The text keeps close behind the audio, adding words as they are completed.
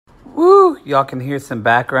Y'all can hear some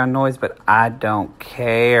background noise, but I don't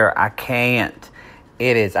care. I can't.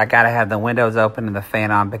 I got to have the windows open and the fan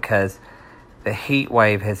on because the heat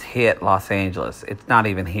wave has hit Los Angeles. It's not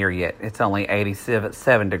even here yet. It's only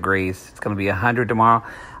 87 degrees. It's going to be 100 tomorrow.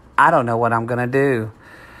 I don't know what I'm going to do.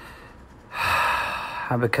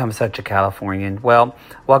 I've become such a Californian. Well,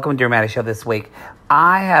 welcome to Dear Maddie Show this week.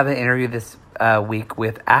 I have an interview this week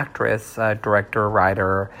with actress, director,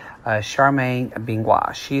 writer, Charmaine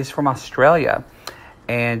Bingwa. She's from Australia,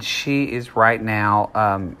 and she is right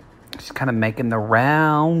now, she's kind of making the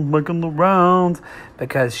rounds,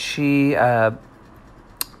 because she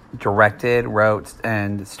directed, wrote,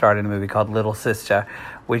 and started a movie called Little Sister,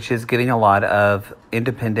 which is getting a lot of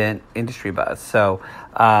independent industry buzz. So,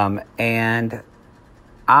 and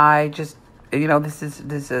I just, this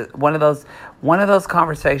is one of those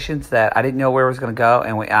conversations that I didn't know where it was going to go,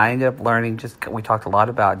 and I ended up learning. We talked a lot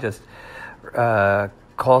about just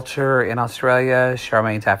culture in Australia.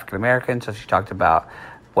 Charmaine's African American, so she talked about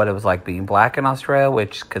what it was like being black in Australia,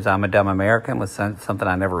 which, because I'm a dumb American, was something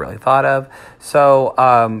I never really thought of.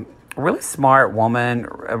 So, really smart woman,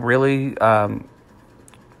 really,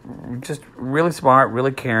 just really smart,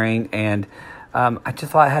 really caring, and I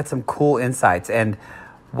just thought I had some cool insights. And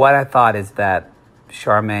what I thought is that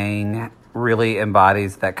Charmaine really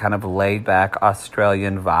embodies that kind of laid-back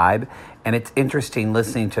Australian vibe. And it's interesting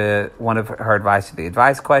listening to one of her advice to the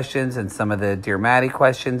advice questions and some of the Dear Maddie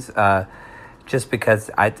questions, just because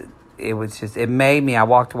I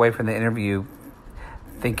walked away from the interview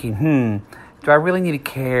thinking, do I really need to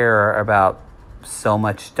care about so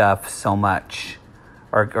much stuff so much?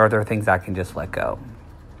 Or are there things I can just let go?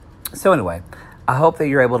 So anyway, I hope that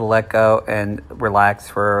you're able to let go and relax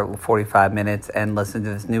for 45 minutes and listen to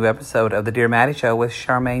this new episode of the Dear Maddie Show with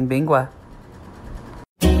Charmaine Bingwa.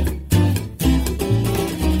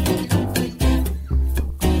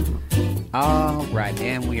 All right,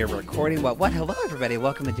 and we are recording. What? Hello, everybody.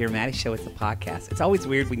 Welcome to Dear Maddie Show. It's a podcast. It's always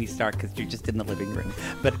weird when you start because you're just in the living room,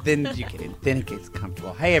 but then you get in. Then it gets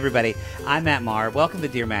comfortable. Hey, everybody. I'm Matt Maher. Welcome to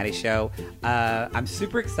Dear Maddie Show. I'm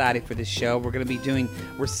super excited for this show.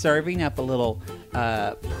 We're serving up a little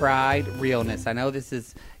pride realness. I know this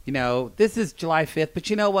is July 5th, but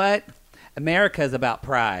you know what? America is about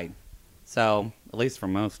pride. So, at least for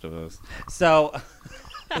most of us. So...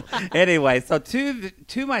 Anyway, so to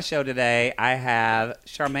my show today, I have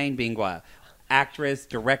Charmaine Bingwa, actress,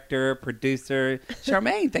 director, producer.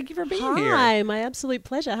 Charmaine, thank you for being here. Hi, my absolute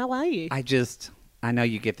pleasure. How are you? I know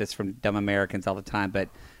you get this from dumb Americans all the time, but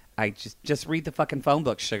I just read the fucking phone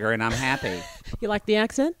book, sugar, and I'm happy. You like the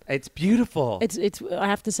accent? It's beautiful. It's. I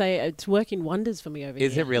have to say, it's working wonders for me over here.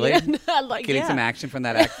 Is it really? Yeah, Getting some action from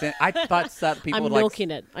that accent? I thought people would like...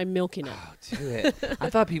 I'm milking it. Oh, do it.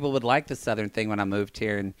 I thought people would like the Southern thing when I moved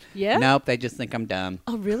here, and yeah? Nope, they just think I'm dumb.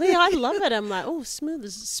 Oh, really? I love it. I'm like, smooth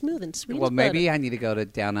and sweet. Well, maybe I need to go to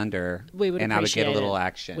Down Under, and I would get a little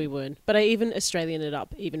action. We would. But I even Australian it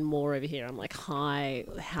up even more over here. I'm like, hi,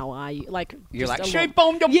 how are you? Like, you're like, shape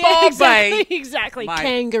on the yeah, exactly.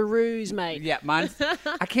 Kangaroos, mate. Yeah, mine's...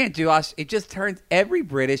 I can't do... It just turns... Every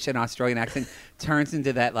British and Australian accent turns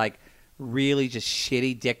into that, like, really just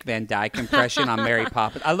shitty Dick Van Dyke impression on Mary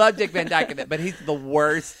Poppins. I love Dick Van Dyke, but he's the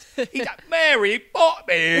worst. He's like, Mary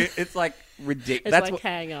Poppins. It's like ridiculous.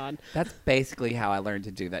 Hang on. That's basically how I learned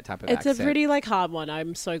to do that type of accent. It's a pretty hard one.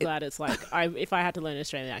 I'm so glad it's like if I had to learn an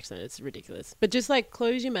Australian accent, it's ridiculous. But just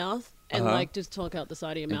close your mouth and just talk out the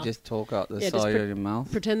side of your mouth. Just talk out the side of your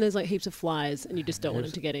mouth. Pretend there's heaps of flies and you just don't want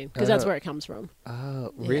them to get in because that's where it comes from.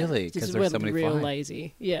 Oh, really? Because there's so many real flies.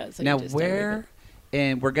 Lazy. Yeah. So now where?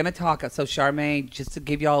 And we're going to talk. So Charmaine, just to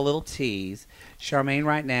give y'all a little tease, Charmaine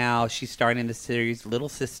right now, she's starring in the series Little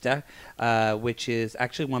Sister, which is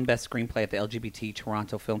actually won Best Screenplay at the LGBT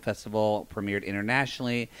Toronto Film Festival, premiered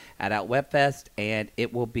internationally at Out Webfest, and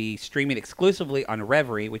it will be streaming exclusively on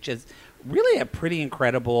Reverie, which is really a pretty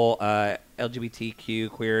incredible LGBTQ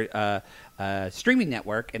queer streaming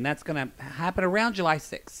network, and that's going to happen around July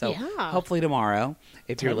 6th. So hopefully tomorrow,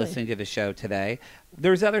 if you're listening to the show today.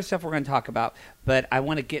 There's other stuff we're going to talk about, but I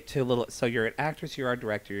want to get to a little... So you're an actress, you're a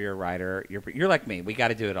director, you're a writer, you're like me. We got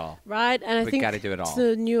to do it all. Right, and I think got to do it all. It's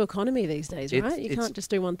the new economy these days, right? You can't just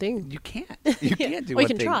do one thing. You can't. You can't do one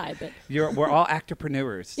thing. We can try, but... We're all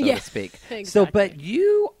actorpreneurs, so to speak. Exactly. So, but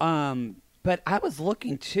you... But I was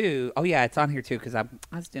looking too... Oh, yeah, it's on here too, because I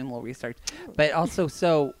was doing a little research. But also,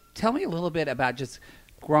 so tell me a little bit about just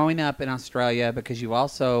growing up in Australia, because you've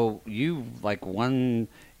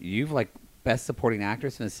Best Supporting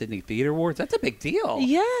Actress in the Sydney Theatre Awards. That's a big deal.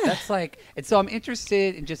 Yeah. That's like, and so I'm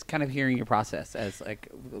interested in just kind of hearing your process as like,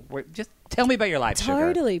 just tell me about your life, Sugar.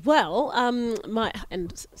 Totally. Well,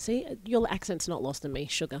 see, your accent's not lost on me,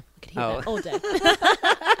 Sugar. I could hear that all day.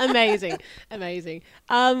 Amazing.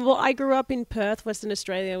 Well, I grew up in Perth, Western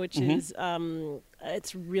Australia, which is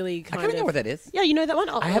it's really kind of. I kind of know where that is. Yeah, you know that one.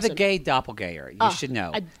 Oh, I have a gay doppelganger. You should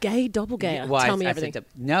know. A gay doppelganger. Well, Tell me everything.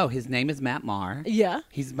 No, his name is Matt Marr. Yeah.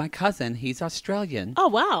 He's my cousin. He's Australian. Oh,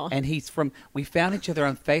 wow. And he's from. We found each other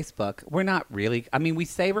on Facebook. We're not really. I mean, we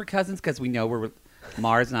say we're cousins because we know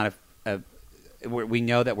Marr's not we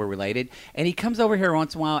know that we're related, and he comes over here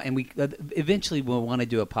once in a while, and we eventually will want to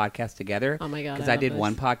do a podcast together. Oh my god! Because I did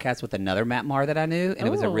one podcast with another Matt Marr that I knew, and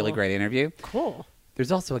it was a really great interview. Cool.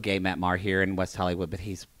 There's also a gay Matt Marr here in West Hollywood, but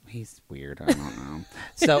he's weird. I don't know.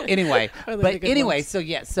 So anyway, but I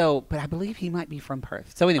believe he might be from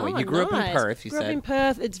Perth. So anyway, you grew up in Perth. You grew up in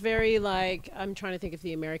Perth. It's very like I'm trying to think of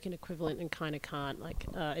the American equivalent, and kind of can't. Like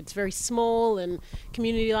it's very small and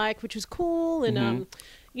community-like, which was cool, and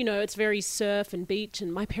you know, it's very surf and beach.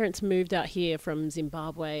 And my parents moved out here from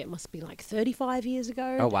Zimbabwe. It must be like 35 years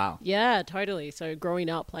ago. Oh, wow. Yeah, totally. So growing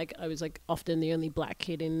up, like I was like often the only black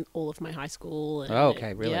kid in all of my high school. And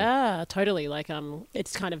okay, really? Yeah, totally. Like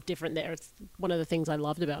it's kind of different there. It's one of the things I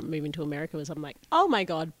loved about moving to America was I'm like, oh my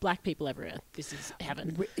God, black people everywhere. This is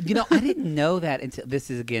heaven. You know, I didn't know that until this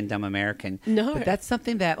is again dumb American. No, but that's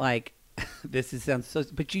something that like sounds so.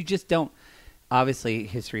 But you just don't. Obviously,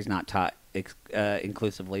 history is not taught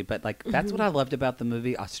inclusively, but like that's what I loved about the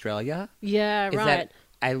movie Australia. Yeah, is right. That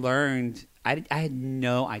I learned. I had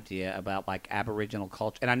no idea about like Aboriginal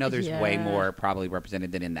culture, and I know there's way more probably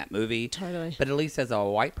represented than in that movie. Totally. But at least as a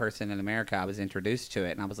white person in America, I was introduced to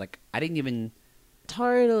it, and I was like, I didn't even.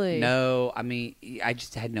 Totally. No, I mean, I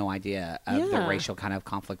just had no idea of the racial kind of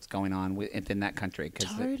conflicts going on within that country because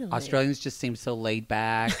Australians just seem so laid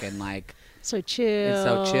back and like so chill.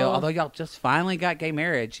 Although y'all just finally got gay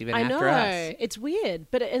marriage even after us. I know. It's weird,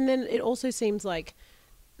 and then it also seems like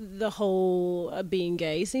the whole being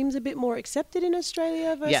gay seems a bit more accepted in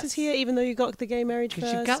Australia versus here, even though you got the gay marriage first.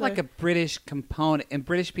 Because you've got like a British component, and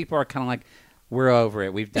British people are kind of like, we're over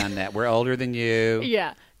it. We've done that. We're older than you.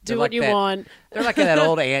 Yeah. Do what you want. They're like that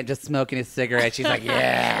old aunt just smoking his cigarette. She's like,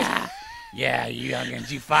 yeah, you youngins,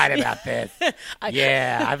 you fight about this.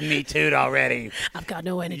 I've Me Too'd already. I've got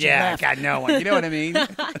no energy I've left. got no one. You know what I mean?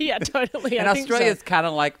 Yeah, totally. And Australia's kind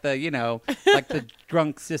of like the, like the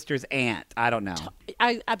drunk sister's aunt. I don't know.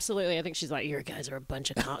 Absolutely. I think she's like, you guys are a bunch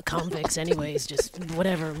of convicts anyways. Just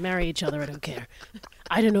whatever. Marry each other. I don't care.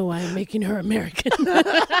 I don't know why I'm making her American.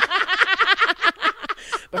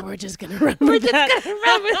 But we're just going to run with that.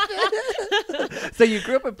 So you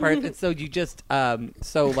grew up in Perth, and so you just,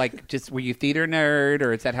 were you theater nerd,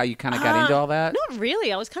 or is that how you kind of got into all that? Not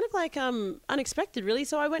really. I was kind of like unexpected, really.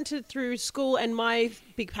 So I went through school, and my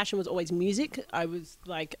big passion was always music. I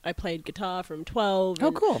played guitar from 12.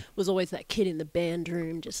 Oh, cool. Was always that kid in the band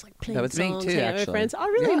room, just like playing songs. That was me too, actually. With friends. Oh,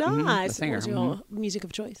 really nice. A singer. What was your music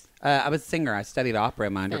of choice? I was a singer. I studied opera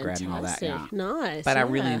in my undergrad and all that. Yeah. Nice. But I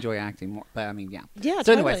really enjoy acting more. But I mean, yeah. Yeah,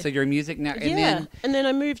 so anyway, so you're in music now. And then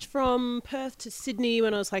I moved from Perth to Sydney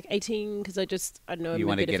when I was like 18 because I don't know, I'm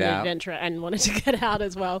a bit of an adventurer and wanted to get out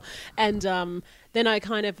as well. And then I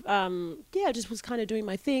kind of, just was kind of doing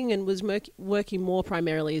my thing and was working more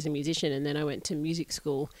primarily as a musician. And then I went to music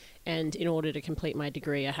school. And in order to complete my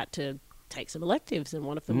degree, I had to take some electives, and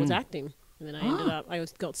one of them was acting. And then I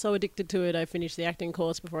got so addicted to it, I finished the acting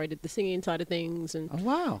course before I did the singing side of things. And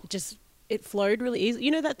it flowed really easy.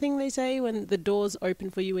 You know that thing they say when the doors open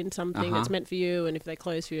for you in something that's meant for you, and if they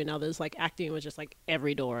close for you in others, like acting was just like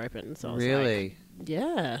every door open. So I was like,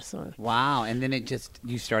 yeah. So wow. And then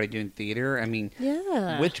you started doing theater. I mean,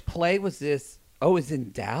 yeah. Which play was this? Oh, is In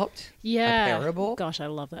Doubt? Yeah. A Parable? Gosh, I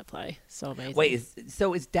love that play. So amazing. Wait,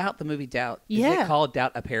 is Doubt the movie Doubt? Yeah. Is it called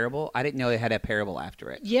Doubt a Parable? I didn't know they had a parable after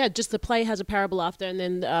it. Yeah, just the play has a parable after, and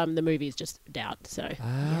then the movie is just Doubt. So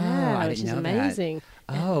I didn't know amazing.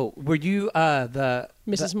 That. Oh, were you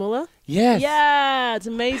Mrs. Muller? Yes. Yeah, it's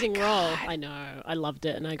an amazing role. I know. I loved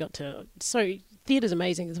it, and I got to... So theatre's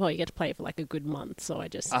amazing as well. You get to play it for like a good month, so I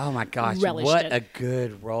just oh my gosh, what a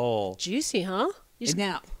good role. Juicy, huh?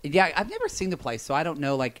 Now, I've never seen the play, so I don't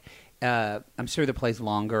know, like, I'm sure the play's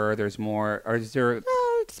longer, or there's more, or is there... No,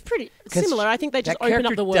 it's pretty similar. I think they just open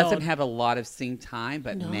up the world. Doesn't have a lot of scene time,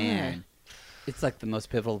 but man, it's like the most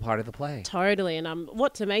pivotal part of the play. Totally, and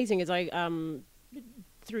what's amazing is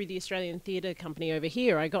through the Australian Theatre Company over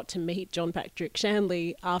here, I got to meet John Patrick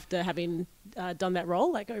Shanley after having done that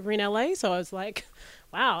role, like over in LA. So I was like,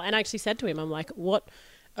 wow. And I actually said to him, I'm like, what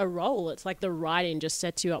a role. It's like the writing just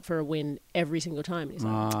sets you up for a win every single time. He's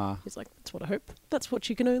like, that's what I hope. That's what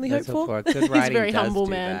you can only hope for. Good writing. He's a very humble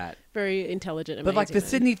man, that. very intelligent. But like the man.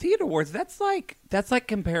 Sydney Theatre Awards, that's like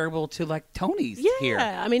comparable to like Tony's here.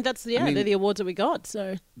 Yeah, I mean they're the awards that we got,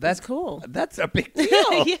 so that's cool. That's a big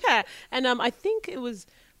deal. Yeah, and I think it was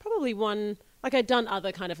probably one, like I'd done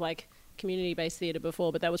other kind of like community-based theatre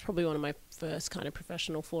before, but that was probably one of my first kind of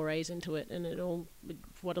professional forays into it, and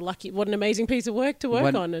what an amazing piece of work to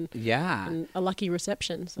work on, and a lucky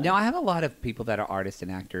reception. So. Now I have a lot of people that are artists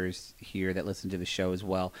and actors here that listen to the show as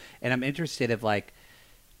well, and I'm interested of like,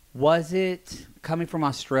 was it coming from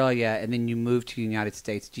Australia and then you moved to the United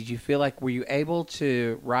States? Did you feel like, were you able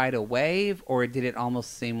to ride a wave, or did it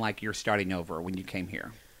almost seem like you're starting over when you came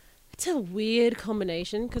here? It's a weird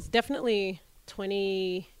combination, because definitely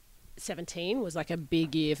 2017 was like a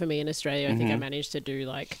big year for me in Australia. I think I managed to do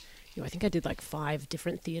like, I think I did like 5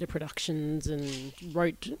 different theatre productions and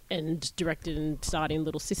wrote and directed and starred in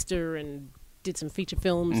Little Sister and did some feature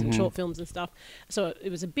films and short films and stuff. So it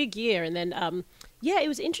was a big year. And then, it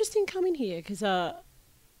was interesting coming here because, I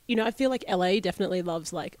feel like LA definitely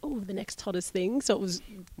loves like, the next hottest thing. So it was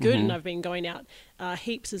good. And I've been going out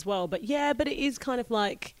heaps as well. But but it is kind of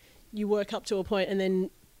like you work up to a point and then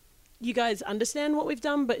you guys understand what we've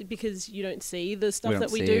done, but because you don't see the stuff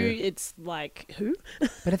that we do, it's like, who?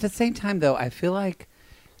 But at the same time, though, do you feel like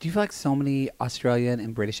so many Australian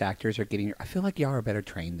and British actors are I feel like y'all are better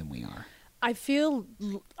trained than we are. I think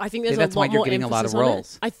there's that's a lot why you're more getting a lot of emphasis on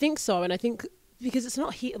roles. it. I think so, and I think because it's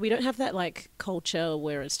not here, we don't have that like culture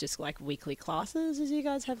where it's just like weekly classes as you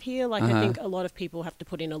guys have here. Like I think a lot of people have to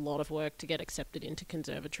put in a lot of work to get accepted into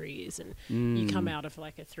conservatories, and you come out of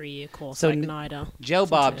like a 3-year course like NIDA. Joe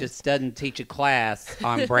Bob just doesn't teach a class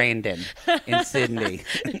on Brandon in Sydney.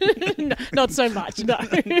 No, not so much, no.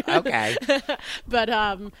 Okay. But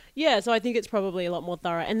so I think it's probably a lot more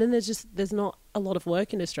thorough. And then there's not a lot of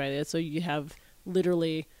work in Australia, so you have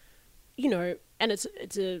literally, and it's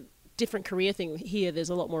a different career thing. Here there's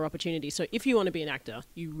a lot more opportunity, so if you want to be an actor,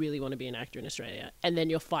 you really want to be an actor in Australia, and then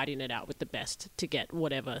you're fighting it out with the best to get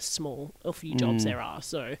whatever small or few jobs there are.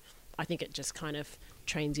 So I think it just kind of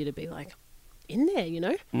trains you to be like in there,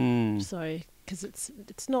 so because it's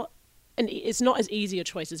not as easy a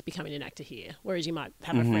choice as becoming an actor here, whereas you might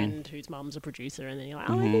have a friend whose mum's a producer and then you're like,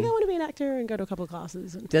 I think I want to be an actor, and go to a couple of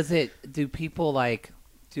classes. And do people like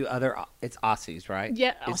it's Aussies, right?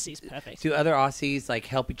 Yeah, Aussies, perfect. Do other Aussies like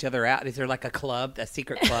help each other out? Is there like a club, a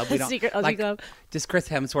secret club? Secret Aussie club. Does Chris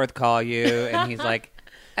Hemsworth call you and he's like,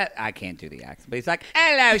 I can't do the accent, but he's like,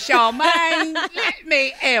 hello, Charmaine, let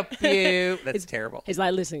me help you. That's terrible. He's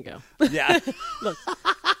like, listen, girl. Yeah. Look,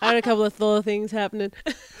 I had a couple of Thor things happening.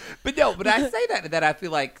 But I say that I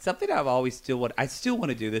feel like something I still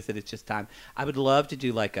want to do this, and it's just time. I would love to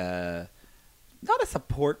do like not a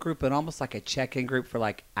support group, but almost like a check-in group for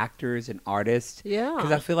like actors and artists. Yeah.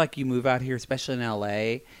 Because I feel like you move out here, especially in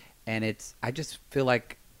LA, and I just feel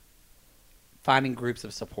like finding groups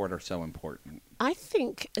of support are so important. I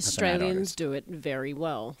think Australians do it very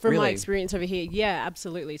well. From my experience over here, yeah,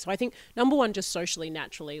 absolutely. So I think, number one, just socially,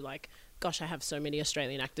 naturally, like, gosh, I have so many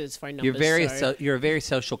Australian actors' phone numbers. You're a very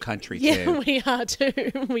social country, too. Yeah, we are,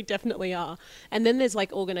 too. We definitely are. And then there's,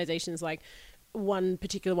 like, organisations like one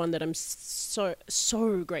particular one that I'm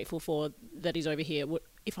so grateful for that is over here.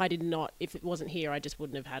 If it wasn't here, I just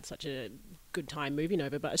wouldn't have had such a good time moving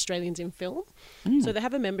over. But Australians in Film, so they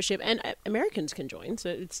have a membership, and Americans can join, so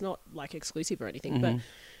it's not like exclusive or anything. But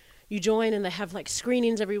you join, and they have like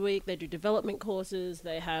screenings every week. They do development courses.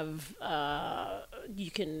 They have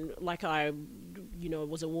you can, like, I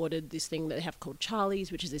was awarded this thing that they have called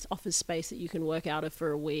Charlie's, which is this office space that you can work out of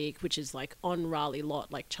for a week, which is like on Raleigh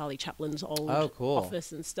Lot, like Charlie Chaplin's old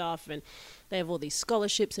office and stuff. And they have all these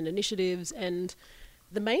scholarships and initiatives. And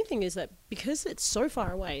the main thing is that because it's so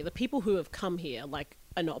far away, the people who have come here like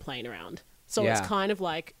are not playing around. So it's kind of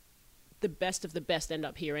like the best of the best end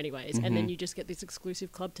up here anyways. And then you just get this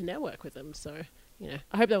exclusive club to network with them. So,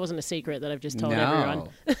 I hope that wasn't a secret that I've just told everyone.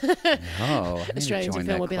 No. Australians in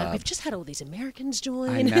film will be like, we've just had all these Americans join.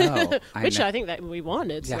 I know. Which I think that we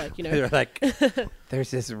want. It's like, They're like,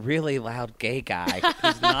 there's this really loud gay guy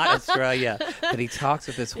who's not Australia, but he talks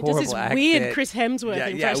with this horrible this accent. Weird Chris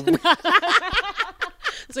Hemsworth impression.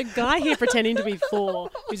 There's a guy here pretending to be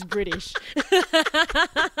Thor who's British.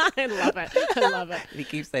 I love it. He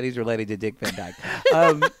keeps saying he's related to Dick Van Dyke.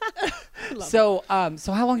 So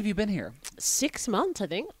how long have you been here? 6 months, I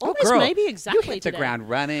think. Almost maybe exactly. You hit the ground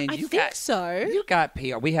running. I think so. You got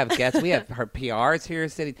PR. We have guests. We have her PRs here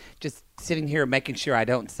sitting here making sure I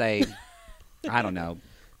don't say, I don't know.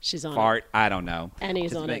 She's on fart. it. I don't know. And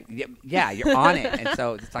he's on it. Yeah, you're on it. And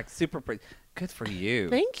so it's like super. Good for you.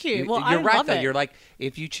 Thank you. Well, you're I right, love though. it. You're like,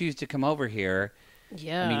 if you choose to come over here,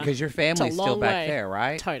 yeah. I mean, because your family's still back there,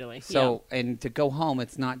 right? Totally. So, and to go home,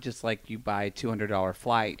 it's not just like you buy a $200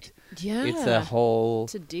 flight. Yeah. It's a whole...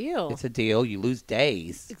 It's a deal. It's a deal. You lose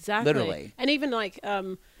days. Exactly. Literally. And even like...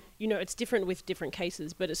 it's different with different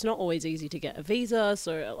cases, but it's not always easy to get a visa.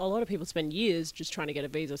 So a lot of people spend years just trying to get a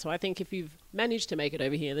visa. So I think if you've managed to make it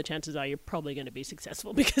over here, the chances are you're probably going to be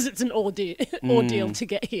successful because it's an ordeal to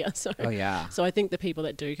get here. So, So I think the people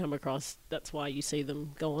that do come across, that's why you see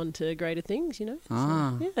them go on to greater things,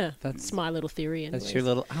 So, yeah, that's my little theory. Anyways. That's your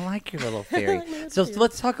little. I like your little theory. So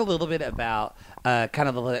let's talk a little bit about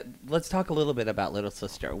let's talk a little bit about Little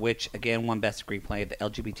Sister, which again won Best Screenplay at the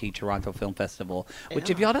LGBT Toronto Film Festival.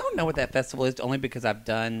 Which, if y'all don't know what that festival is, only because I've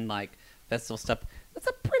done like festival stuff. It's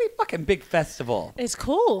a pretty fucking big festival. It's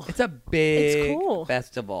cool. It's a big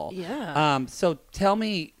festival. Yeah. So tell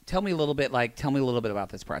me a little bit about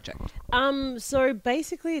this project. So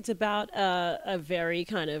basically, it's about a very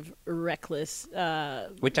kind of reckless.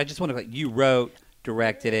 Which I just want to. You wrote,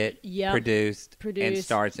 directed it, produced, and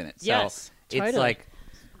stars in it. So yes, totally. It's like.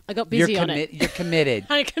 I got busy on it. You're committed.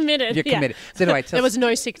 I'm committed. You're committed. So anyway, there was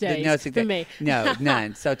no sick days for me. No,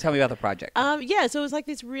 none. So tell me about the project. So it was like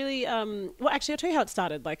this really. Well, actually, I'll tell you how it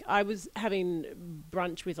started. Like, I was having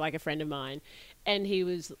brunch with like a friend of mine, and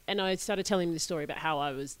I started telling him this story about how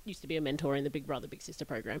I used to be a mentor in the Big Brother Big Sister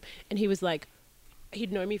program, and he was like,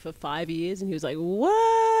 he'd known me for 5 years, and he was like,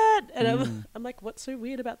 "What?" And I'm like, "What's so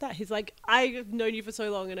weird about that?" He's like, "I've known you for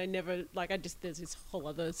so long, and I never there's this whole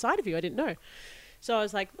other side of you I didn't know." So I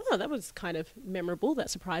was like, oh, that was kind of memorable,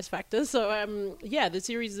 that surprise factor. So, the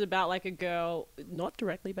series is about like a girl, not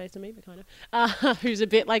directly based on me, but kind of, who's a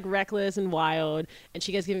bit like reckless and wild. And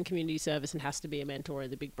she gets given community service and has to be a mentor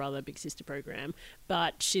in the Big Brother, Big Sister program.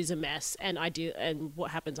 But she's a mess. And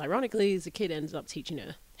what happens, ironically, is the kid ends up teaching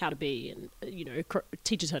her how to be and,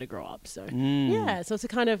 teaches her to grow up. So, so it's a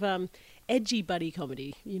kind of edgy buddy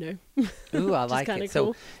comedy, Ooh, I like it.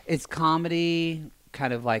 Cool. So it's comedy...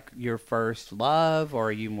 kind of like your first love, or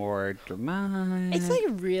are you more dramatic? It's like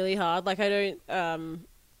really hard. Like I don't,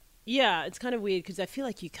 it's kind of weird because I feel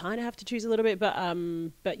like you kind of have to choose a little bit. But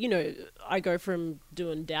I go from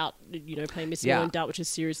doing Doubt, playing Missy in Doubt, which is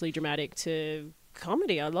seriously dramatic, to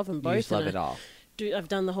comedy. I love them both. You just love it all. I've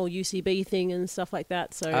done the whole UCB thing and stuff like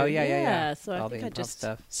that. So So I think I just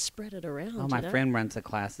spread it around. Oh, my friend runs the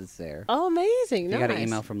classes there. Oh, amazing! You got an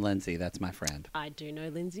email from Lindsay. That's my friend. I do know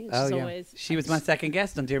Lindsay. She was my second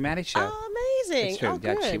guest on Dear Maddie show. Oh, amazing! It's true. Oh,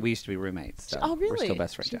 good. We used to be roommates. So oh, really? We're still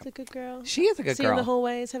best friends. She's a good girl. She is a good girl. See her in the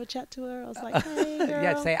hallways, have a chat to her. I was like, hey, girl.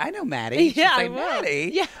 Yeah, say, I know Maddie. Yeah, say,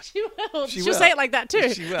 Maddie. Yeah, she will. She'll say it like that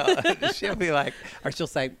too. She will. She'll be like, or she'll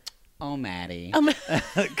say, "Oh, Maddie,"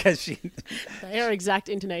 because they are exact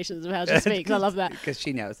intonations of how she speaks. I love that because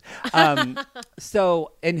she knows.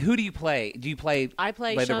 So, and who do you play? Do you play? I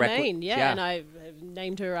play Charmaine. And I've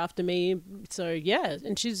named her after me. So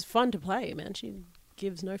and she's fun to play, man. She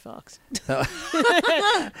gives no fucks. So,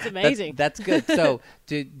 it's amazing. That's good. So,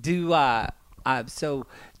 do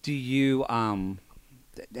you?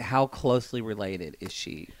 How closely related is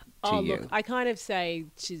she to you? Look, I kind of say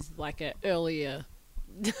she's like an earlier.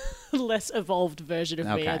 Less evolved version of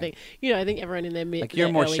me, I think. I think everyone in their mid, like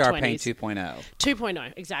you're more Charmaine 20s. 2.0.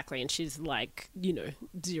 2.0, exactly, and she's like 0.7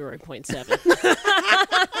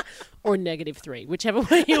 or -3, whichever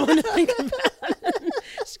way you want to think about it.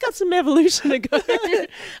 She's got some evolution to go.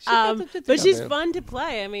 But she's fun to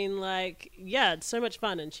play. I mean, it's so much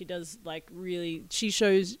fun, and she does really.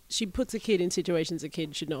 She puts a kid in situations a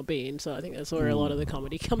kid should not be in. So I think that's where a lot of the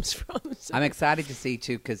comedy comes from. So. I'm excited to see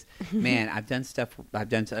too, because man, I've done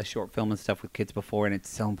a short film and stuff with kids before, and it's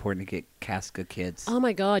so important to get cast good kids. Oh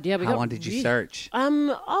my god, yeah. How long did you search? A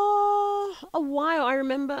while. I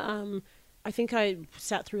remember. I think I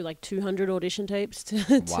sat through 200 audition tapes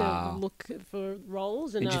to look for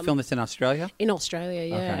roles. And did you film this in Australia? In Australia,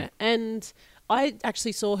 yeah. Okay. And I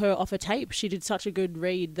actually saw her off a tape. She did such a good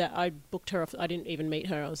read that I booked her off. I didn't even meet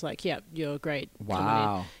her. I was like, yeah, you're great.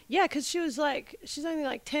 Wow. Yeah, because she was she's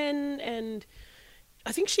only 10, and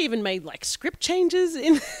I think she even made script changes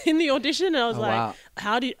in the audition. And I was wow.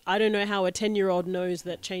 I don't know how a 10-year-old knows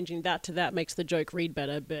that changing that to that makes the joke read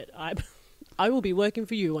better, but I will be working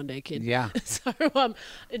for you one day, kid. Yeah. So,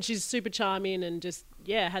 and she's super charming and just,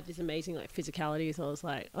 had this amazing physicality. So I was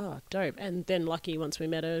like, oh, dope. And then lucky once we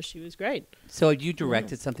met her, she was great. So you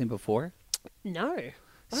directed something before? No.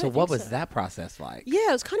 So what was that process like? Yeah,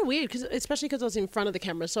 it was kind of weird, especially because I was in front of the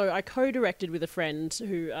camera. So I co-directed with a friend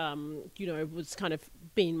who, was kind of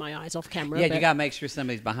being my eyes off camera. Yeah, you got to make sure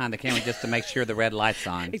somebody's behind the camera just to make sure the red light's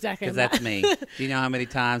on. Exactly. Because that's me. Do you know how many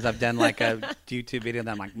times I've done like a YouTube video and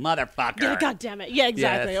I'm like, motherfucker. Yeah, God damn it. Yeah,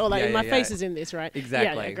 exactly. Yes. Or like my face is in this, right?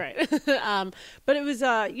 Exactly. Yeah, great. But it was,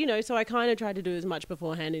 so I kind of tried to do as much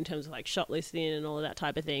beforehand in terms of like shot listing and all of that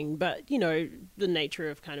type of thing. But, the nature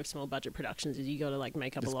of kind of small budget productions is you got to like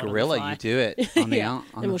make up a lot guerrilla, on the fly. you do it on the out.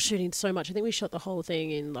 And we're shooting so much. I think we shot the whole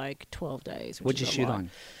thing in like 12 days. What'd you shoot on?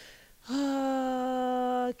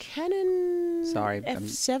 Canon Sorry,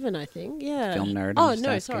 F7, I think. Yeah. Film nerd. Oh,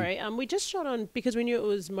 no, sorry. We just shot on, because we knew it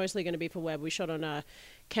was mostly going to be for web, we shot on a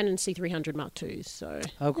Canon C300 Mark II. So,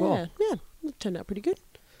 oh, cool. Yeah, it turned out pretty good.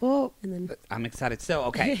 Well, and then I'm excited. So,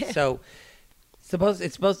 okay, so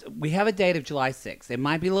we have a date of July 6th. It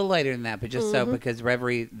might be a little later than that, but just so, because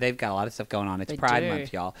Reverie, they've got a lot of stuff going on. It's Pride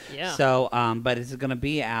Month, y'all. Yeah. So, but it's going to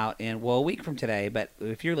be out in, a week from today, but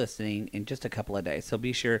if you're listening, in just a couple of days. So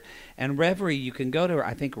be sure. And Reverie, you can go to,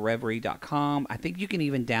 I think, Reverie.com. I think you can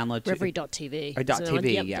even download Reverie.tv. Or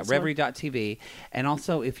 .tv, yeah, Reverie.tv. And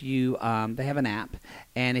also, if you, they have an app,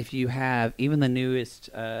 and if you have even the newest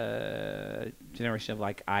generation of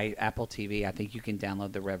like Apple TV, I think you can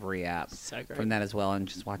download the Reverie app from that as well and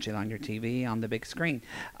just watch it on your TV on the big screen.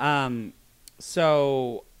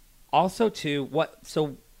 So also too,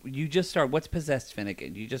 so you just started, what's Possessed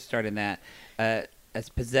Finnegan? You just started that as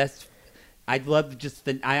Possessed. I'd love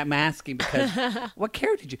I'm asking because what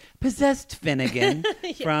character did you Possessed Finnegan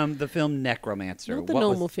from the film Necromancer? Not the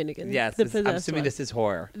normal Finnegan. Yes, I'm assuming this is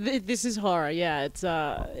horror. This is horror. Yeah, it's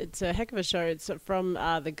a heck of a show. It's from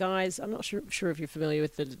the guys. I'm not sure if you're familiar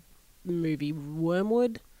with the movie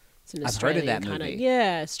Wormwood. It's an Australian, I've heard of that movie.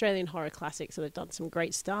 Australian horror classic. So they've done some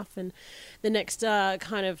great stuff. And the next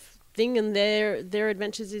kind of thing in their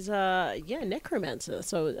adventures is necromancer.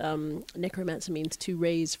 So necromancer means to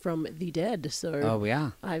raise from the dead.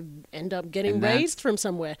 So I end up getting raised from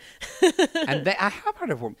somewhere. And I have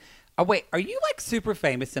heard of. Oh wait, are you like super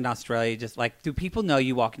famous in Australia? Just like, do people know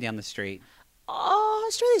you walking down the street? Oh,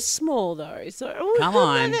 Australia's small though, so come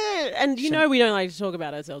on. And we don't like to talk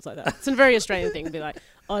about ourselves like that. It's a very Australian thing to be like,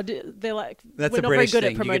 they're like, that's we're a not British very good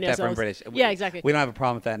thing. at promoting ourselves. British. Yeah, exactly. We don't have a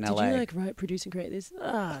problem with that in LA. Did you like write, produce, and create this?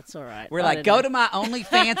 It's all right. We're like, go to my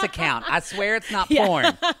OnlyFans account. I swear it's not porn.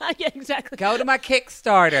 Yeah, exactly. Go to my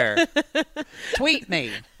Kickstarter. Tweet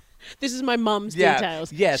me. This is my mum's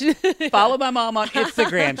details. Yes. Follow my mom on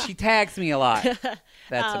Instagram. She tags me a lot.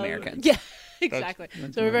 That's American. Yeah. Exactly.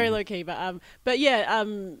 So we're very low key, but yeah,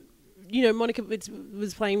 Monica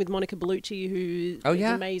was playing with Monica Bellucci, who is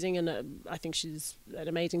amazing, and I think she's an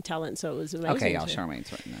amazing talent. So it was amazing. Okay, y'all,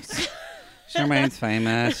 Charmaine's writing this. Charmaine's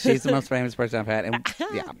famous. She's the most famous person I've had, and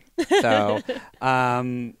So,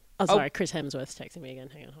 oh, sorry, Chris Hemsworth's texting me again.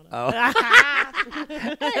 Hang on, hold on.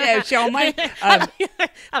 Hello, Charmaine.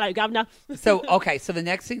 Hello, Governor. So the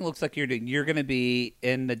next thing looks like you're going to be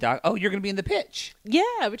in the doc. Oh, you're going to be in The Pitch.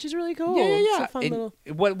 Yeah, which is really cool. Yeah. It's a fun little...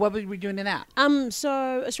 What were we doing in that?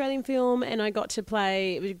 So Australian film, and I got to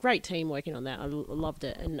play. It was a great team working on that. I loved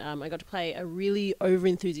it, and I got to play a really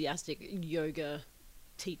over-enthusiastic yoga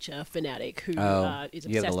teacher fanatic who is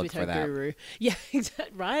obsessed with her guru. Yeah,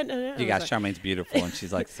 exactly. Right. You guys, Charmaine's beautiful, and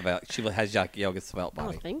she's like she has yoga svelte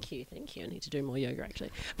body. Oh, thank you. I need to do more yoga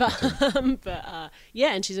actually. But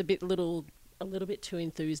and she's a little bit too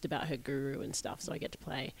enthused about her guru and stuff. So I get to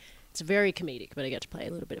play. It's very comedic, but I get to play a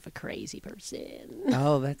little bit of a crazy person.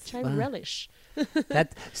 Oh, that's fun. I relish.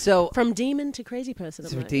 From demon to crazy person.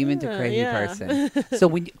 From demon to crazy person.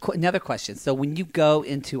 So another question. So when you go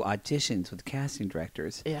into auditions with casting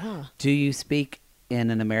directors, do you speak in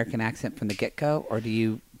an American accent from the get-go, or do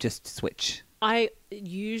you just switch? I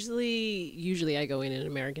usually I go in an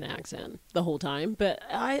American accent the whole time, but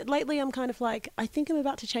lately I'm kind of like, I think I'm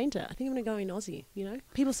about to change it. I think I'm going to go in Aussie,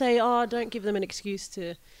 People say, oh, don't give them an excuse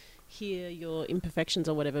to hear your imperfections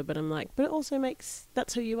or whatever, but I'm like, but it also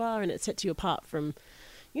that's who you are, and it sets you apart from,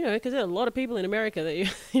 because there are a lot of people in America that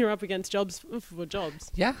you're up against for jobs.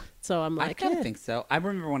 Yeah. So I'm like, I kind of think so. I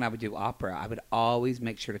remember when I would do opera, I would always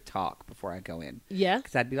make sure to talk before I go in. Yeah.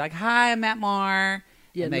 Because I'd be like, hi, I'm Matt Marr.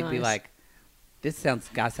 Yeah, and they'd be like, this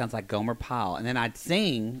guy sounds like Gomer Pyle. And then I'd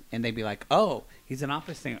sing, and they'd be like, oh, he's an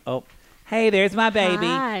opera singer. Oh, hey, there's my baby.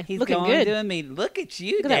 Hi. He's looking going good. to me. Look at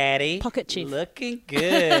you, Look at Daddy. Pocket chief. Looking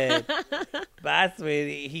good. Bye,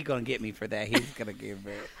 sweetie. He's going to get me for that. He's going to give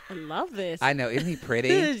me. I love this. I know. Isn't he pretty?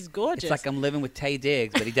 He's gorgeous. It's like I'm living with Taye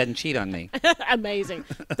Diggs, but he doesn't cheat on me. Amazing.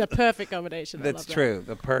 The perfect combination. That's true.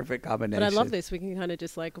 The perfect combination. But I love this. We can kind of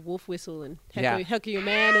just like wolf whistle and heckle your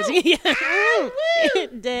man as he...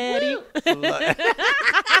 Daddy.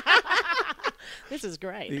 This is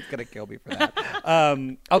great. He's gonna kill me for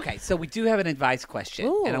that. Okay, so we do have an advice question,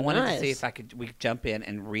 Ooh, and I wanted nice. to see if we could jump in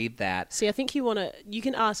and read that. See, I think you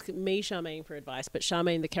can ask me, Charmaine, for advice, but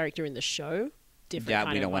Charmaine, the character in the show, different.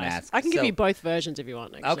 Yeah, we don't want to ask. I can give you both versions if you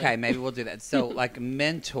want. Actually. Okay, maybe we'll do that. So, like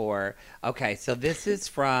mentor. Okay, so this is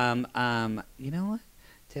from. You know what?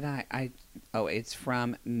 Did I? Oh, it's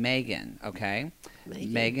from Megan. Okay,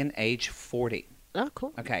 Megan, age 40. Oh,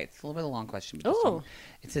 cool. Okay, it's a little bit of a long question. But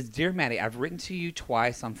it says, Dear Maddie, I've written to you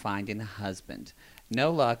twice on finding a husband.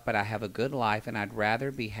 No luck, but I have a good life, and I'd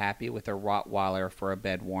rather be happy with a Rottweiler for a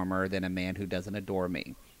bed warmer than a man who doesn't adore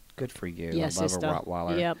me. Good for you. Yeah, I love sister. a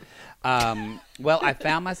Rottweiler. Yep. Well, I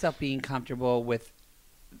found myself being comfortable with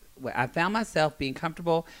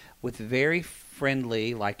very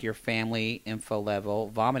friendly, like your family info level,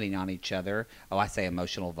 vomiting on each other. Oh, I say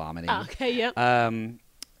emotional vomiting. Okay, yep.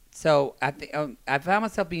 So I found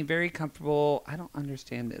myself being very comfortable. I don't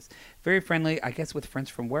understand this. Very friendly, I guess, with friends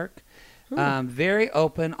from work. Very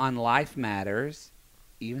open on life matters,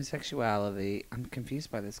 even sexuality. I'm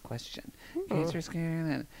confused by this question. Cancer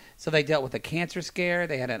scare. So they dealt with a cancer scare.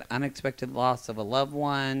 They had an unexpected loss of a loved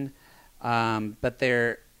one. But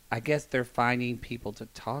I guess they're finding people to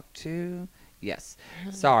talk to. Yes.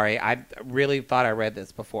 Sorry, I really thought I read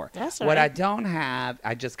this before. That's all what right. I don't have,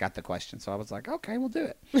 I just got the question, so I was like, okay, we'll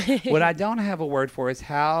do it. What I don't have a word for is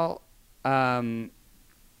how. So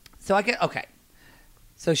I get okay.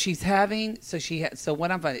 So so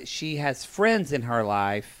what I'm finding, she has friends in her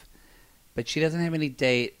life, but she doesn't have any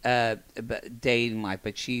dating life.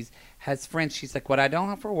 But has friends. She's like, what I don't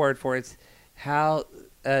have a word for is how.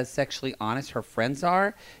 Sexually honest her friends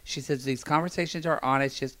are. She says these conversations are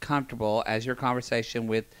honest, just comfortable, as your conversation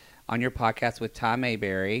on your podcast with Tom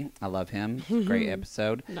Mayberry. I love him. Great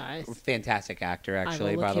episode. Nice. Fantastic actor,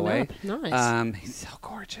 actually, by the way. Nice. He's so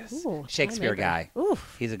gorgeous. Ooh, Shakespeare guy.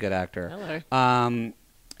 Oof. He's a good actor. Hello.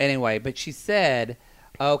 Anyway, but she said,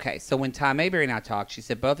 okay, so when Tom Mayberry and I talked, she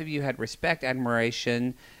said both of you had respect,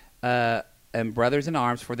 admiration, and brothers in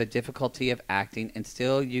arms for the difficulty of acting, and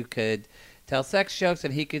still you could tell sex jokes,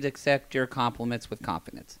 and he could accept your compliments with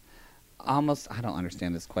confidence. I don't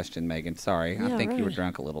understand this question, Megan. Sorry. Yeah, I think right. you were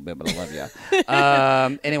drunk a little bit, but I love you.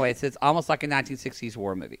 Anyway, it says almost like a 1960s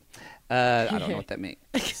war movie. I don't know what that means.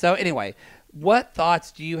 So anyway, what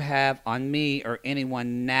thoughts do you have on me or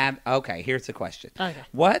anyone Okay, here's the question. Okay.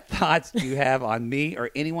 What thoughts do you have on me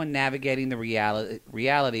or anyone navigating the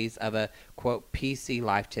realities of a, quote, PC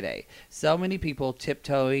life today? So many people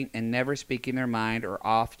tiptoeing and never speaking their mind, or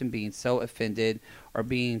often being so offended or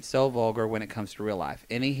being so vulgar when it comes to real life.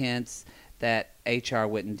 Any hints that HR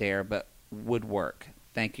wouldn't dare but would work?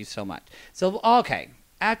 Thank you so much. So, okay,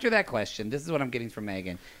 after that question, this is what I'm getting from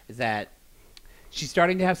Megan, is that she's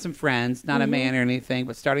starting to have some friends, not a man or anything,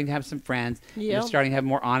 but starting to have some friends. Yep. And starting to have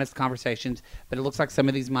more honest conversations. But it looks like some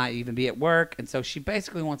of these might even be at work. And so she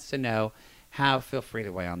basically wants to know how, feel free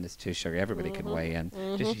to weigh on this too, Sugar. Everybody can weigh in.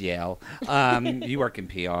 Just yell. You work in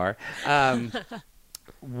PR.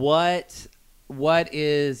 What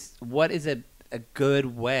is a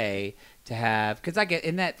good way to have, because I get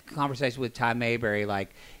in that conversation with Tom Mayberry,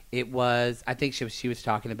 like, it was, I think she was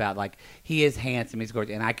talking about, like, he is handsome, he's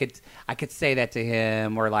gorgeous, and I could say that to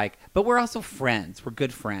him, or like, but we're also friends, we're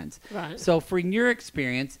good friends. Right. So from your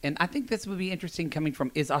experience, and I think this would be interesting coming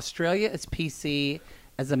from, is Australia as PC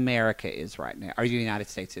as America is right now, or the United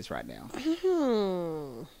States is right now?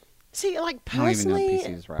 See, like, personally, I don't even know if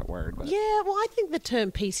PC is the right word. But. Yeah, well, I think the term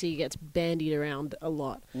PC gets bandied around a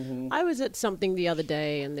lot. I was at something the other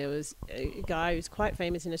day, and there was a guy who's quite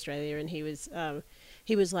famous in Australia, and he was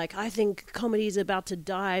like, I think comedy is about to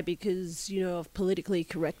die because, of politically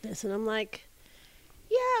correctness. And I'm like,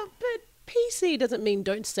 yeah, but PC doesn't mean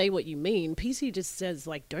don't say what you mean. PC just says,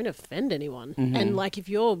 like, don't offend anyone. And, like, if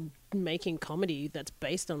you're making comedy that's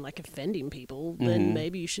based on, like, offending people, then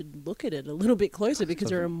maybe you should look at it a little bit closer, because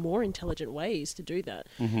there are more intelligent ways to do that.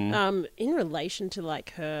 In relation to,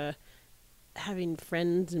 like, her having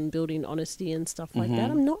friends and building honesty and stuff like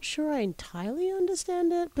that, I'm not sure I entirely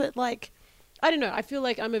understand it, but, like, I don't know. I feel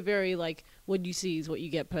like I'm a very, like, what you see is what you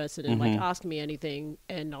get person, and like, ask me anything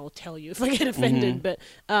and I'll tell you if I get offended. But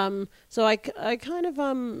so I kind of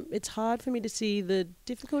it's hard for me to see the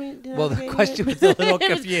difficulty. Well, the question was a little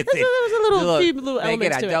confusing. There was few little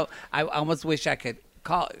elements Megan, to it. I almost wish I could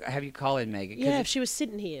have you call in, Megan. Yeah, if she was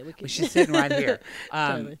sitting here, we could. She's sitting right here.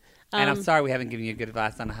 Totally. And I'm sorry we haven't given you good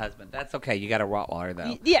advice on a husband. That's okay. You got a Rottweiler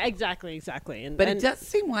though. Yeah, exactly. But it does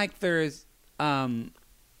seem like there's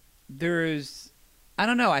I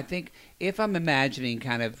don't know. I think if I'm imagining,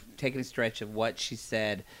 kind of taking a stretch of what she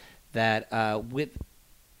said, that with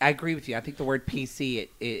I agree with you. I think the word PC it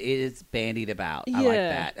is bandied about. I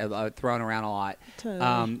like that, thrown around a lot.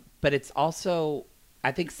 Totally. But it's also,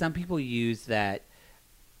 I think some people use that.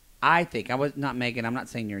 I was not Megan. I'm not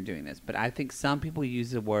saying you're doing this, but I think some people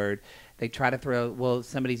use the word. They try to throw, well,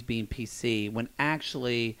 somebody's being PC when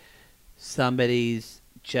actually somebody's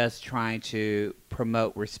just trying to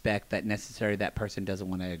promote respect that necessarily that person doesn't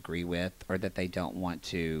want to agree with, or that they don't want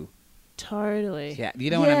to. Totally. Yeah,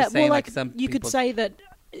 you know what I'm saying? Well, like some you people could say that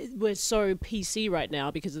we're so PC right now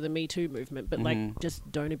because of the Me Too movement, but like just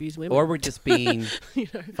don't abuse women, or we're just being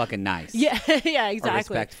fucking nice. Yeah, exactly. Or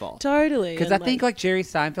respectful. Totally. Because I think like Jerry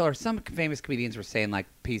Seinfeld or some famous comedians were saying like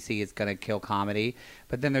PC is going to kill comedy,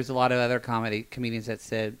 but then there's a lot of other comedians that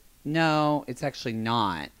said no, it's actually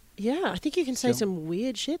not. Yeah, I think you can say some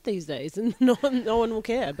weird shit these days, and no one will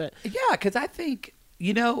care. But yeah, because I think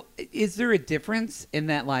is there a difference in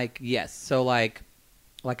that? Like, yes, so like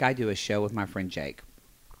I do a show with my friend Jake.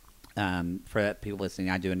 For people listening,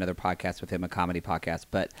 I do another podcast with him, a comedy podcast,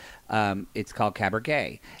 but it's called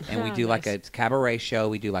Cabaret, and we do like a cabaret show.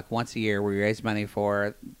 We do like once a year. We raise money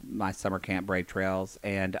for my summer camp, Brave Trails,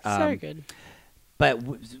 and so good. But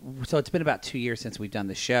so it's been about 2 years since we've done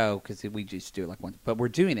the show because we just do it like once. But we're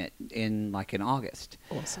doing it in August.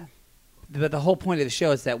 Awesome. But the whole point of the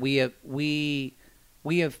show is that we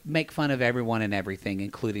make fun of everyone and everything,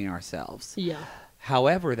 including ourselves. Yeah.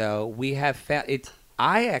 However, though, we have found it's.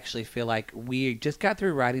 I actually feel like we just got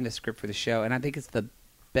through writing the script for the show, and I think it's the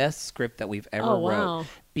best script that we've ever wrote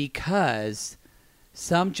because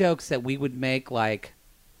some jokes that we would make like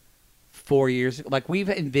 4 years, like we've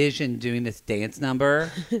envisioned doing this dance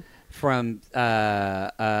number from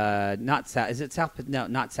not South, is it South? No,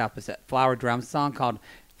 not South Pacific. Flower Drum song called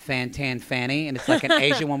Fan Tan Fanny, and it's like an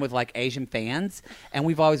Asian one with like Asian fans, and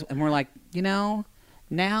we're like,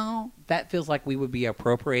 now that feels like we would be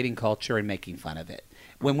appropriating culture and making fun of it.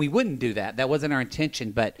 When we wouldn't do that. That wasn't our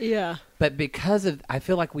intention. But because of, I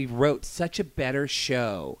feel like we wrote such a better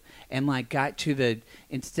show and like got to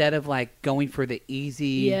instead of like going for the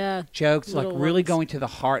easy jokes, like really going to the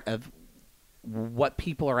heart of what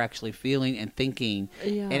people are actually feeling and thinking.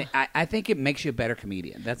 Yeah. And I think it makes you a better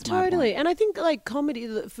comedian. That's my point. And I think like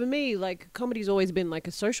comedy, for me, like comedy's always been like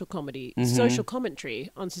a social comedy, social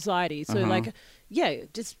commentary on society. So like,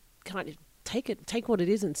 just kind of take what it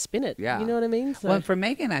is and spin it. Yeah. You know what I mean? So. Well, for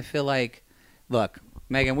Megan, I feel like, look,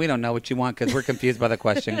 Megan, we don't know what you want because we're confused by the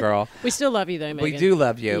question, girl. We still love you though, Megan. We do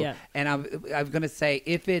love you. Yeah. And I'm going to say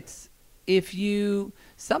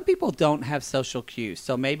some people don't have social cues.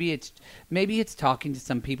 So maybe it's talking to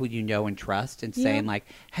some people you know and trust and saying like,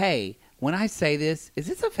 hey, when I say this, is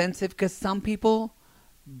this offensive? Because some people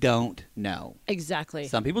don't know. Exactly.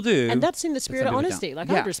 Some people do. And that's in the spirit of honesty. Like,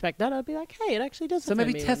 I'd respect that. I'd be like, hey, it actually does. So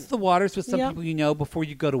maybe test the waters with some people you know before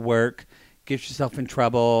you go to work. Get yourself in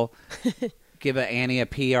trouble. Give Annie a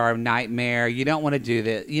PR nightmare. You don't want to do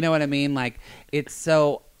this. You know what I mean? Like, it's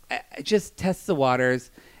so... just test the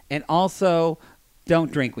waters. And also,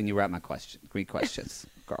 don't drink when you write read questions.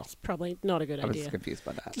 Girl. It's probably not a good idea. I was confused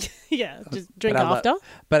by that. Just drink after.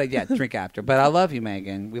 Drink after. But I love you,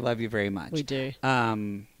 Megan. We love you very much. We do.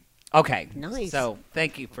 Okay. Nice. So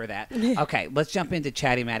thank you for that. Okay, let's jump into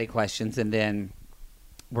Chatty Matty questions, and then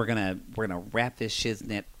we're gonna wrap this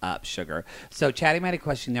shiznit up, sugar. So Chatty Matty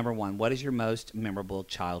question number 1: what is your most memorable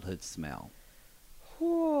childhood smell?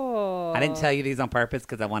 Whoa. I didn't tell you these on purpose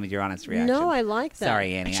because I wanted your honest reaction. No, I like that.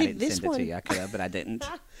 Sorry, Annie. Actually, I didn't send it to you. I could have, but I didn't.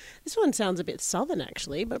 This one sounds a bit southern,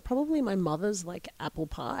 actually, but probably my mother's like apple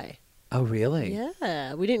pie. Oh, really?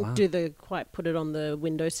 Yeah. We didn't do the quite put it on the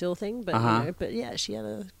windowsill thing, but but yeah, she had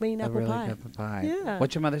a mean apple pie. Apple pie. Yeah.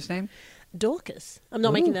 What's your mother's name? Dorcas. I'm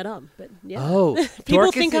not making that up, but yeah. Oh, people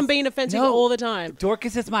Dorcas think I'm being offensive all the time.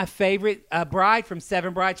 Dorcas is my favorite bride from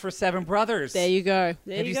Seven Brides for Seven Brothers. There you go.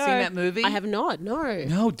 Have you seen that movie? I have not. No.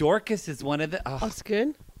 No, Dorcas is one of the. Oh, it's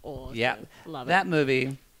good. Awesome. Yeah, love it. That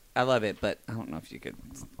movie, I love it, but I don't know if you could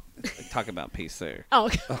talk about PC. Oh,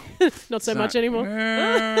 not so much anymore. Little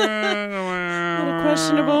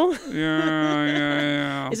questionable.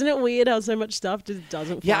 Yeah. Isn't it weird how so much stuff just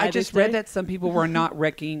doesn't? Yeah, I just read that some people were not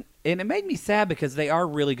wrecking, and it made me sad because they are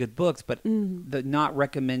really good books, but the not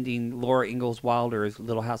recommending Laura Ingalls Wilder's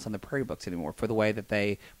Little House on the Prairie books anymore for the way that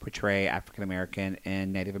they portray African American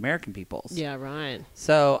and Native American peoples. Yeah, right.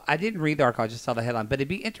 So I didn't read the article; I just saw the headline. But it'd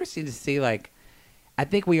be interesting to see, like, I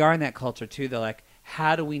think we are in that culture too. Though, like,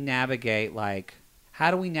 how do we navigate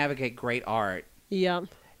great art? Yeah.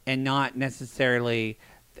 And not necessarily,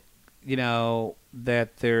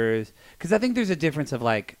 that there's... Because I think there's a difference of,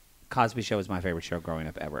 like, Cosby Show was my favorite show growing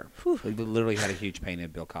up ever. We literally had a huge painting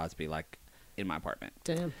of Bill Cosby, like, in my apartment.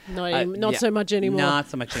 Damn. Not so much anymore. Not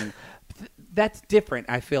so much anymore. that's different.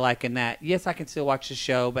 I feel like in that, yes, I can still watch the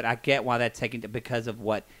show, but I get why that's taken because of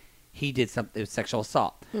what he did, something sexual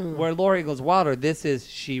assault. Where Lori Goes Wilder,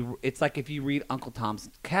 it's like if you read Uncle Tom's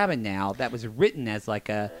Cabin now, that was written as like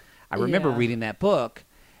I remember reading that book,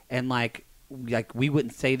 and like we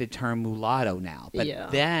wouldn't say the term mulatto now, but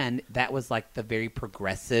then that was like the very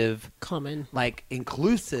progressive, common, like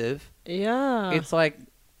inclusive. Yeah, it's like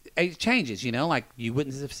it changes, like you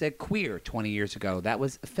wouldn't have said queer 20 years ago. That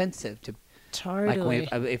was offensive to. Totally.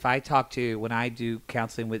 Like if I talk to, when I do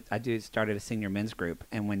counseling started a senior men's group,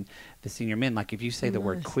 and when the senior men, like if you say the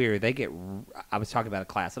word queer, I was talking about a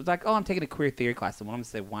class. I was like, I'm taking a queer theory class, and one of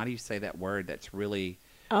them said, why do you say that word? That's really,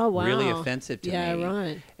 really offensive to me. Yeah,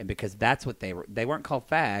 right. And because that's what they weren't called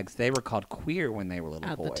fags, they were called queer when they were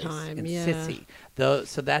little boys. At the time, and sissy.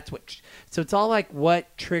 So it's all like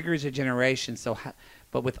what triggers a generation.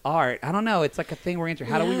 But with art, I don't know. It's like a thing we're into.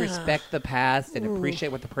 How do we respect the past and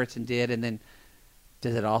appreciate what the person did? And then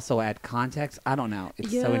does it also add context? I don't know.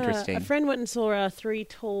 It's so interesting. A friend went and saw Three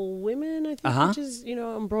Tall Women, I think, which is,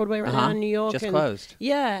 on Broadway right now in New York. Just closed.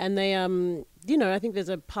 Yeah, and they, I think there's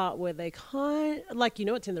a part where they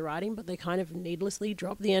it's in the writing, but they kind of needlessly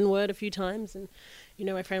drop the N-word a few times. And,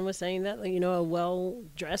 my friend was saying that, a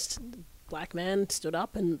well-dressed black man stood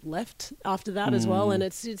up and left after that as well, and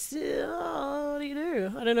it's what do you do?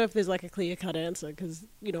 I don't know if there's like a clear-cut answer, because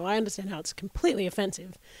I understand how it's completely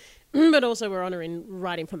offensive, but also we're honoring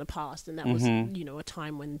writing from the past, and that was a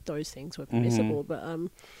time when those things were permissible. But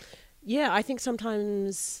I think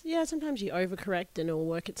sometimes you overcorrect and it'll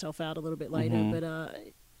work itself out a little bit later. But I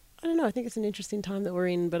don't know, I think it's an interesting time that we're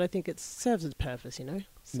in, but I think it serves its purpose. So,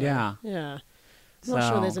 I'm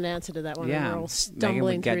not sure there's an answer to that one. Yeah. We're all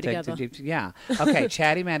stumbling through together. Okay,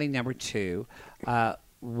 Chatty Matty number 2.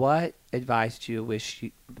 What advice do you wish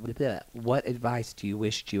you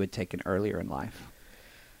had taken earlier in life?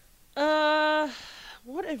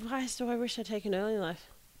 What advice do I wish I'd taken earlier in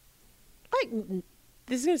life?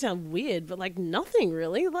 This is going to sound weird, but nothing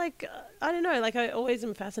really. I don't know. I always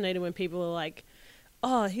am fascinated when people are like,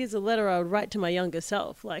 oh, here's a letter I would write to my younger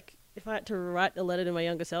self. If I had to write a letter to my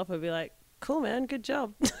younger self, I'd be like, cool, man, good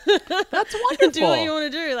job. That's wonderful. Do what you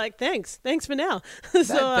want to do. Thanks for now.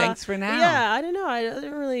 Thanks for now. Yeah, I don't know. I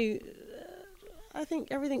don't really. I think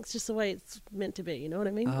everything's just the way it's meant to be. You know what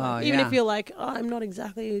I mean? Even if you're like, I'm not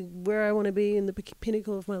exactly where I want to be in the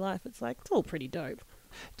pinnacle of my life, it's all pretty dope.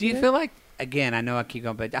 Do you feel like, again, I know I keep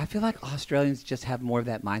going, but I feel like Australians just have more of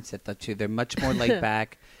that mindset though too. They're much more laid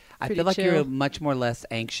back. I feel like you're a much more less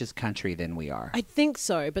anxious country than we are. I think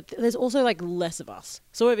so, but there's also less of us.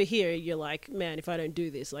 So over here, you're like, man, if I don't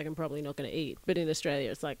do this, I'm probably not going to eat. But in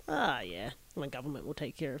Australia, it's like, my government will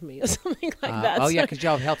take care of me or something like that. Oh yeah, because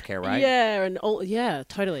y'all have healthcare, right? Yeah,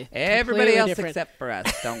 totally. Everybody else except for us.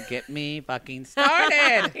 Don't get me fucking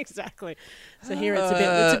started. Exactly. So here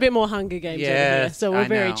it's a bit more Hunger Games over here. So we're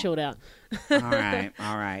very chilled out. All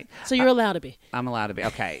right. So you're allowed to be. I'm allowed to be.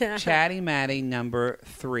 Okay. Chatty Matty number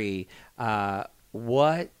 3.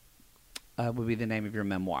 What would be the name of your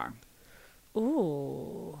memoir?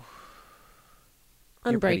 Ooh.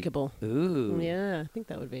 Unbreakable. Ooh. Yeah, I think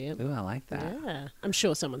that would be it. Ooh, I like that. Yeah. I'm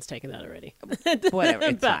sure someone's taken that already. Whatever.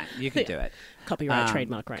 It's fine. You can do it. Copyright,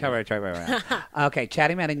 trademark right Trademark. Okay,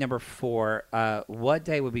 Chatty Matty number 4. What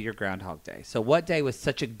day would be your Groundhog Day? So what day was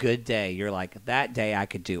such a good day? You're like, that day I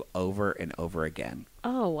could do over and over again.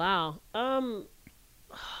 Oh, wow.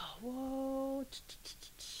 Whoa.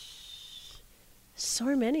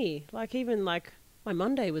 So many. My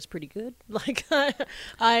Monday was pretty good.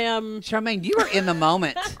 Charmaine, you are in the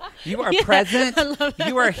moment. You are present.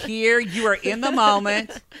 You are here. You are in the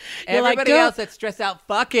moment. Everybody else that's stressed out,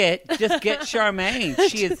 fuck it. Just get Charmaine.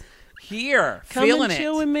 She is here, feeling it. Come and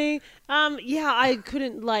chill with me. I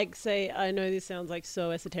couldn't say, I know this sounds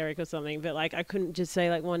so esoteric or something, but I couldn't just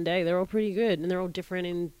say one day. They're all pretty good and they're all different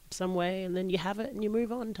in some way, and then you have it and you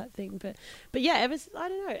move on type thing. But yeah, I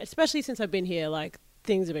don't know. Especially since I've been here,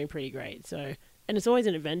 things have been pretty great. So. And it's always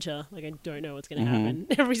an adventure. I don't know what's going to happen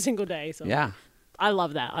every single day. So yeah. I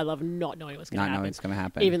love that. I love not knowing what's going to happen. Not knowing what's going to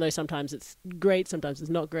happen. Even though sometimes it's great, sometimes it's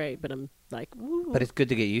not great. But I'm ooh. But it's good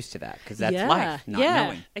to get used to that because that's life, not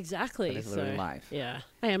knowing. Exactly. But it's literally life. Yeah.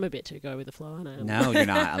 I am a bit too go with the flow, aren't I? No, you're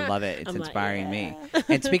not. I love it. It's inspiring me.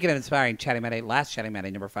 And speaking of inspiring, last Chatty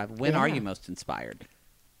Matty number 5. When are you most inspired?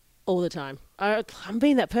 All the time. I'm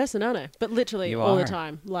being that person, aren't I? But literally all the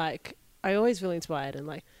time. I always feel inspired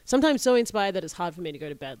and sometimes so inspired that it's hard for me to go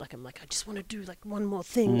to bed. I just want to do one more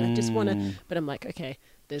thing. I just want to, but I'm okay,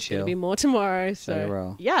 there's going to be more tomorrow. Very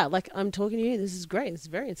well. So yeah, like I'm talking to you. This is great. It's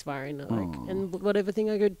very inspiring. Like, and whatever thing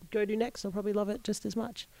I go do next, I'll probably love it just as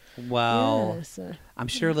much. Well, yeah, so, I'm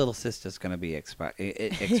sure Little Sister's going to be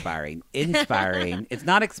inspiring. It's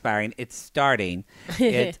not expiring. It's starting.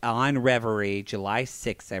 It's on Reverie, July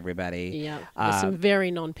 6th, everybody. Yeah, there's some very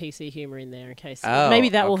non-PC humor in there in case. Maybe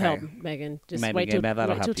that will help, Megan. Just wait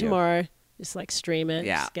till tomorrow. Just like stream it.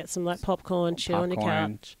 Yeah. Just get some like popcorn, chill on your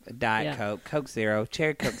couch. Diet Coke, Coke Zero,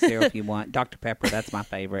 Cherry Coke Zero if you want. Dr. Pepper, that's my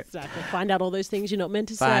favorite. Exactly. Find out all those things you're not meant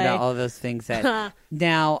to say. Find out all those things that.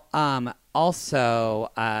 Now,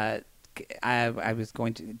 also, I was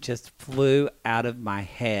going to just flew out of my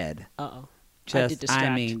head. Uh-oh.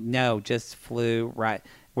 Just flew right.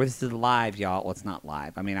 Well, this is live, y'all. Well, it's not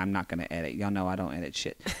live. I mean, I'm not going to edit. Y'all know I don't edit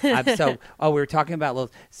shit. We were talking about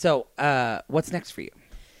little. So, what's next for you?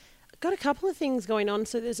 Got a couple of things going on.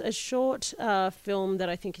 So there's a short film that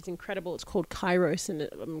I think is incredible. It's called Kairos, and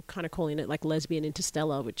I'm kind of calling it like Lesbian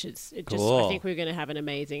Interstellar, which is cool. I think we're going to have an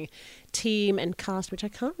amazing team and cast, which I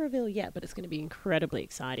can't reveal yet, but it's going to be incredibly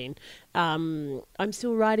exciting. I'm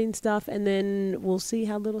still writing stuff, and then we'll see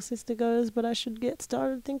how Little Sister goes, but I should get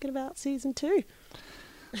started thinking about season 2.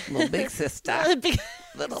 Little big sister.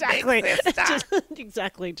 Little exactly. big sister.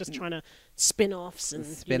 Exactly. Just trying to spin-offs and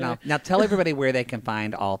spin-off. Now tell everybody where they can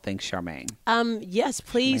find all things Charmaine. Yes,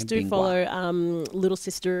 please Charmaine do Bingwa. Follow Little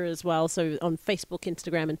Sister as well. So on Facebook,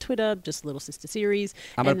 Instagram, and Twitter, just Little Sister Series.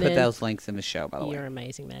 I'm going to put those links in the show, by the way. You're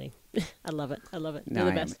amazing, Maddie. I love it. No, You're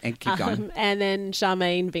the best. And keep going. And then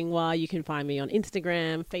Charmaine Bingwa, you can find me on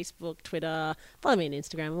Instagram, Facebook, Twitter. Follow me on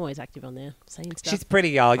Instagram. I'm always active on there, saying stuff. She's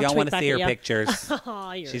pretty, y'all. Y'all want to see her pictures.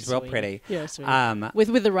 She's real pretty. You're sweet.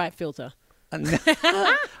 With the right filter.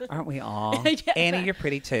 Aren't we all? Yeah. Annie, you're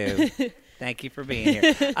pretty too. Thank you for being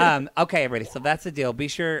here. Okay, everybody. So that's the deal. Be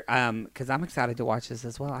sure, because I'm excited to watch this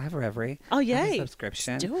as well. I have a Reverie. Oh, yay. I have a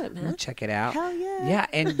subscription. Let's do it, man. Check it out. Hell yeah. Yeah,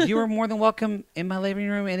 and you are more than welcome in my living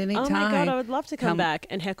room at any time. Oh, my God. I would love to come back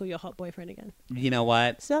and heckle your hot boyfriend again. You know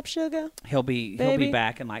what? Sup, sugar? He'll be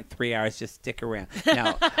back in like 3 hours. Just stick around.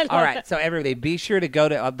 No. All right. So everybody, be sure to go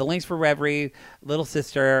to the links for Reverie, Little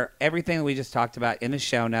Sister, everything that we just talked about in the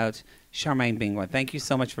show notes. Charmaine Bingwa, thank you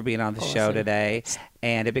so much for being on the show today.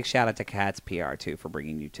 And a big shout out to Kat's PR, too, for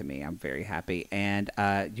bringing you to me. I'm very happy. And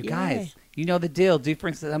you guys, you know the deal. Do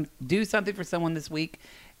something for someone this week.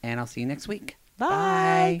 And I'll see you next week.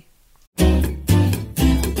 Bye. All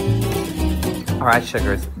right,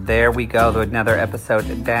 sugars. There we go to another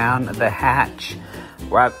episode down the hatch.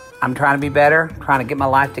 I'm trying to be better, trying to get my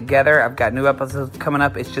life together. I've got new episodes coming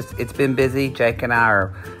up. It's been busy. Jake and I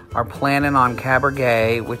are planning on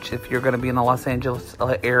Cabaret, which if you're going to be in the Los Angeles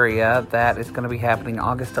area, that is going to be happening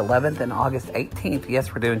August 11th and August 18th.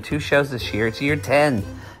 Yes, we're doing 2 shows this year. It's year 10,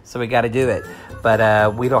 so we got to do it.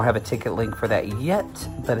 But we don't have a ticket link for that yet.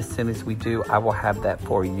 But as soon as we do, I will have that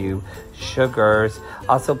for you, sugars.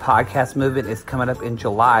 Also, Podcast Movement is coming up in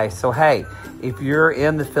July. So, hey, if you're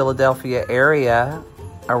in the Philadelphia area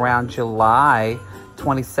around July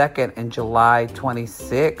 22nd and July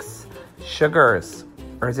 26th, sugars,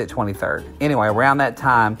 or is it 23rd? Anyway, around that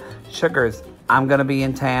time, sugars, I'm going to be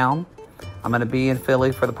in town. I'm going to be in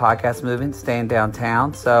Philly for the Podcast Movement, staying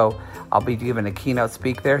downtown. So I'll be giving a keynote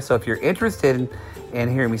speak there. So if you're interested in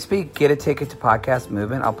hearing me speak, get a ticket to Podcast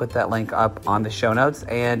Movement. I'll put that link up on the show notes.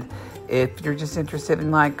 And if you're just interested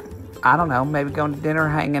in, like, I don't know, maybe going to dinner,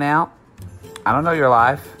 hanging out, I don't know your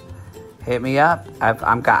life, hit me up.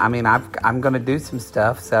 I'm going to do some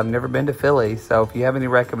stuff. So I've never been to Philly. So if you have any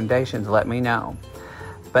recommendations, let me know.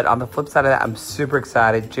 But on the flip side of that, I'm super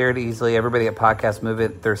excited. Jared Easley, everybody at Podcast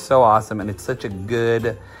Movement, they're so awesome. And it's such a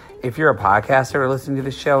good, if you're a podcaster or listening to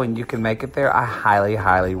the show and you can make it there, I highly,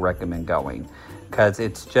 highly recommend going. Because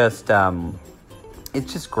it's just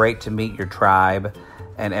great to meet your tribe.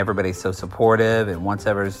 And everybody's so supportive and wants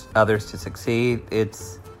others to succeed.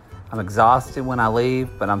 I'm exhausted when I leave,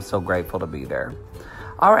 but I'm so grateful to be there.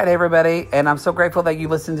 All right, everybody, and I'm so grateful that you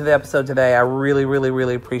listened to the episode today. I really, really,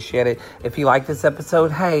 really appreciate it. If you like this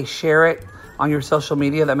episode, hey, share it on your social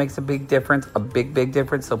media. That makes a big difference, a big, big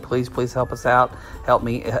difference. So please, please help us out. Help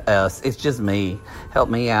me. It's just me.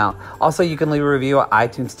 Help me out. Also, you can leave a review on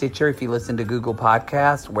iTunes, Stitcher, if you listen to Google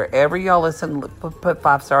Podcasts. Wherever y'all listen, put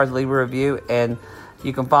 5 stars, leave a review, and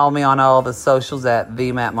you can follow me on all the socials at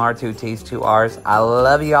the Matt Mar, 2 T's, 2 R's. I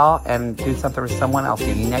love y'all, and do something for someone. I'll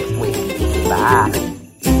see you next week. Bye.